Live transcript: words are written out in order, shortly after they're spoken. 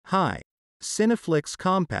Hi, Cineflix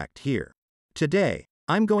Compact here. Today,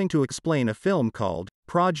 I'm going to explain a film called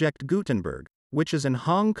Project Gutenberg, which is an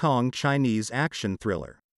Hong Kong Chinese action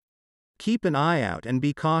thriller. Keep an eye out and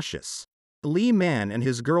be cautious. Lee Man and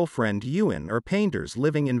his girlfriend Yuan are painters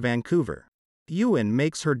living in Vancouver. Yuan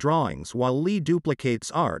makes her drawings while Lee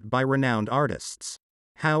duplicates art by renowned artists.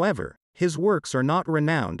 However, his works are not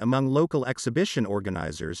renowned among local exhibition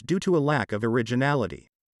organizers due to a lack of originality.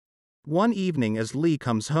 One evening as Lee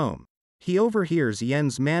comes home, he overhears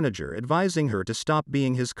Yen's manager advising her to stop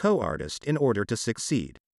being his co-artist in order to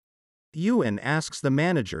succeed. Yuan asks the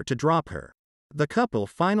manager to drop her. The couple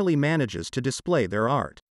finally manages to display their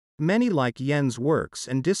art. Many like Yen's works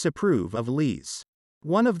and disapprove of Lee's.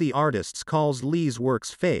 One of the artists calls Lee's works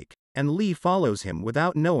fake, and Lee follows him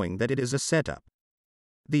without knowing that it is a setup.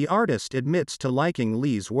 The artist admits to liking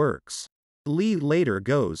Lee's works. Lee later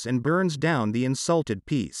goes and burns down the insulted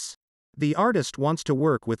piece. The artist wants to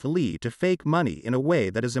work with Lee to fake money in a way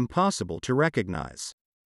that is impossible to recognize.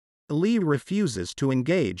 Lee refuses to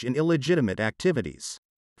engage in illegitimate activities.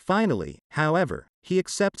 Finally, however, he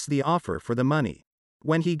accepts the offer for the money.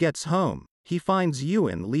 When he gets home, he finds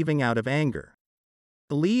Yuan leaving out of anger.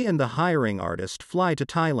 Lee and the hiring artist fly to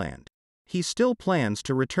Thailand. He still plans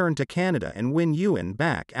to return to Canada and win Yuan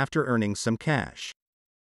back after earning some cash.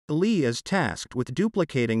 Lee is tasked with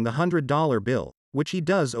duplicating the $100 bill, which he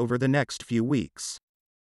does over the next few weeks.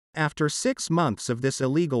 After 6 months of this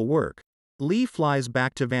illegal work, Lee flies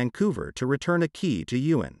back to Vancouver to return a key to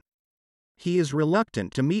Yuan. He is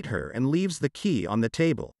reluctant to meet her and leaves the key on the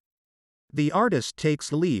table. The artist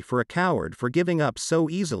takes Lee for a coward for giving up so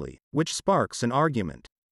easily, which sparks an argument.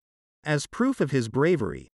 As proof of his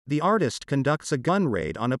bravery, the artist conducts a gun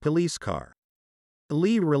raid on a police car.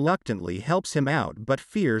 Lee reluctantly helps him out but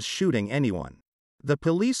fears shooting anyone. The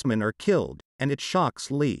policemen are killed, and it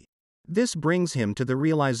shocks Lee. This brings him to the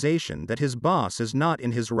realization that his boss is not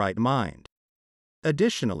in his right mind.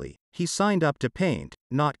 Additionally, he signed up to paint,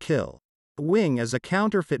 not kill. Wing is a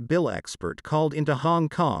counterfeit bill expert called into Hong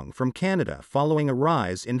Kong from Canada following a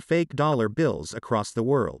rise in fake dollar bills across the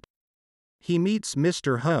world. He meets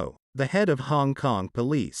Mr. Ho, the head of Hong Kong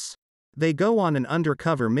police. They go on an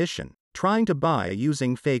undercover mission, trying to buy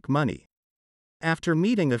using fake money. After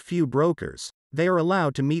meeting a few brokers, they are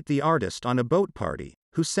allowed to meet the artist on a boat party,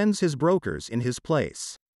 who sends his brokers in his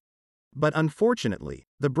place. But unfortunately,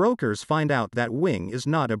 the brokers find out that Wing is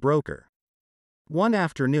not a broker. One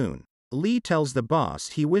afternoon, Lee tells the boss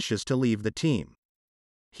he wishes to leave the team.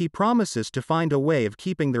 He promises to find a way of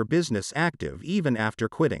keeping their business active even after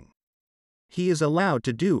quitting. He is allowed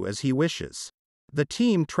to do as he wishes. The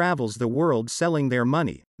team travels the world selling their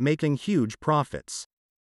money, making huge profits.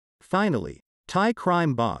 Finally, Thai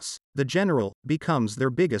crime boss, the general, becomes their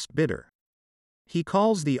biggest bidder. He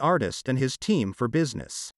calls the artist and his team for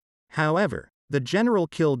business. However, the general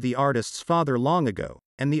killed the artist's father long ago,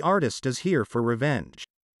 and the artist is here for revenge.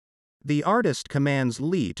 The artist commands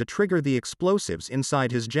Lee to trigger the explosives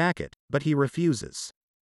inside his jacket, but he refuses.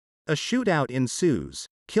 A shootout ensues,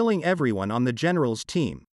 killing everyone on the general's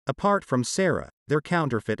team, apart from Sarah, their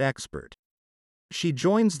counterfeit expert. She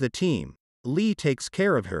joins the team. Lee takes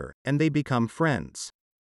care of her, and they become friends.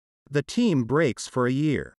 The team breaks for a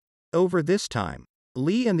year. Over this time,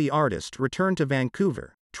 Lee and the artist return to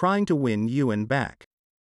Vancouver, trying to win Yuan back.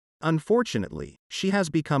 Unfortunately, she has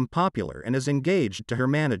become popular and is engaged to her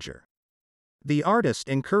manager. The artist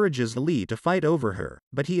encourages Lee to fight over her,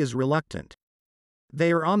 but he is reluctant.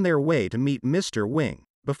 They are on their way to meet Mr. Wing,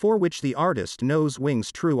 before which the artist knows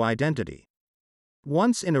Wing's true identity.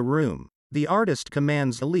 Once in a room, the artist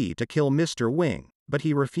commands Lee to kill Mr. Wing, but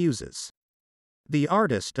he refuses. The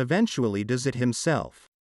artist eventually does it himself.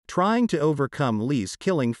 Trying to overcome Lee's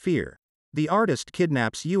killing fear, the artist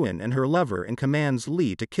kidnaps Yuan and her lover and commands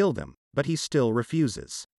Lee to kill them, but he still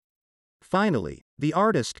refuses. Finally, the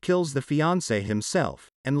artist kills the fiancé himself,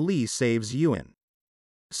 and Lee saves Yuan.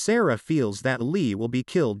 Sarah feels that Lee will be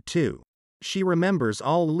killed too. She remembers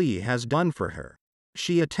all Lee has done for her.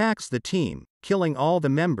 She attacks the team, killing all the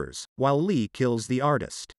members, while Lee kills the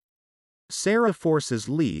artist. Sarah forces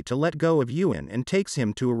Lee to let go of Yuan and takes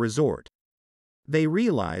him to a resort. They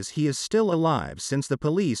realize he is still alive since the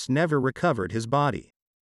police never recovered his body.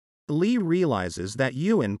 Lee realizes that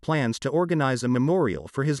Yuan plans to organize a memorial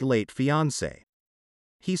for his late fiancé.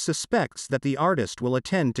 He suspects that the artist will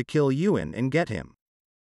intend to kill Yuan and get him.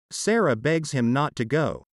 Sarah begs him not to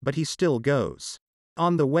go, but he still goes.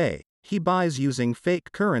 On the way, he buys using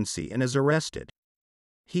fake currency and is arrested.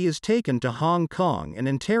 He is taken to Hong Kong and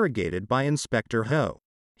interrogated by Inspector Ho.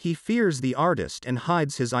 He fears the artist and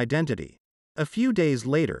hides his identity. A few days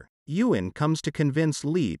later, Yuan comes to convince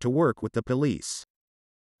Lee to work with the police.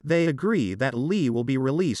 They agree that Lee will be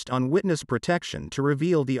released on witness protection to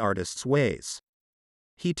reveal the artist's ways.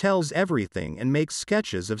 He tells everything and makes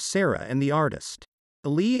sketches of Sarah and the artist.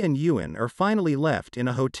 Lee and Yuen are finally left in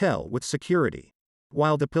a hotel with security.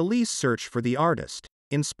 While the police search for the artist,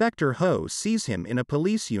 Inspector Ho sees him in a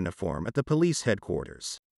police uniform at the police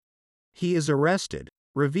headquarters. He is arrested,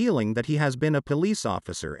 revealing that he has been a police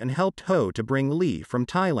officer and helped Ho to bring Lee from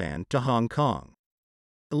Thailand to Hong Kong.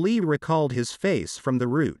 Lee recalled his face from the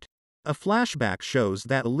route. A flashback shows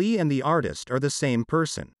that Lee and the artist are the same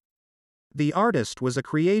person. The artist was a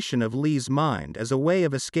creation of Lee's mind as a way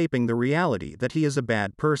of escaping the reality that he is a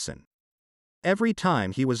bad person. Every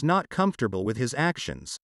time he was not comfortable with his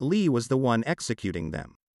actions, Lee was the one executing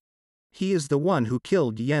them. He is the one who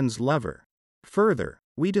killed Yen's lover. Further,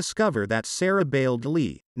 we discover that Sarah bailed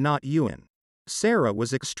Lee, not Yuen. Sarah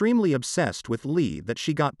was extremely obsessed with Lee that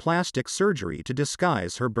she got plastic surgery to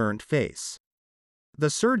disguise her burnt face. The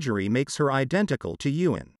surgery makes her identical to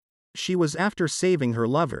Yuen. She was after saving her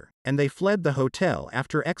lover, and they fled the hotel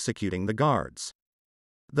after executing the guards.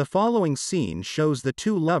 The following scene shows the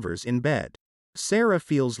two lovers in bed. Sarah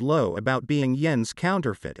feels low about being Yen's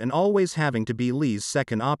counterfeit and always having to be Lee's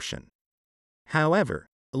second option. However,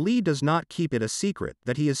 Lee does not keep it a secret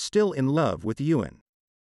that he is still in love with Yuen.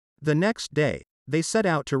 The next day, they set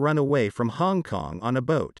out to run away from Hong Kong on a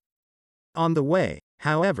boat. On the way,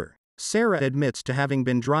 however, Sarah admits to having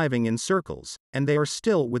been driving in circles, and they are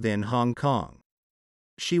still within Hong Kong.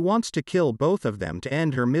 She wants to kill both of them to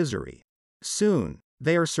end her misery. Soon,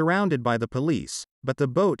 they are surrounded by the police, but the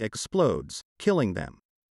boat explodes, killing them.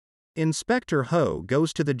 Inspector Ho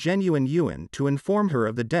goes to the genuine Yuen to inform her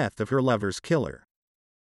of the death of her lover's killer.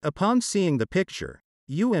 Upon seeing the picture,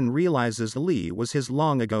 Yuen realizes Lee was his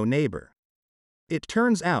long-ago neighbor. It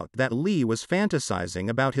turns out that Lee was fantasizing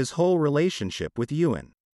about his whole relationship with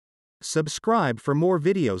Yuen. Subscribe for more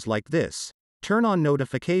videos like this, turn on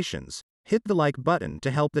notifications, hit the like button to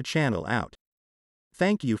help the channel out.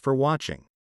 Thank you for watching.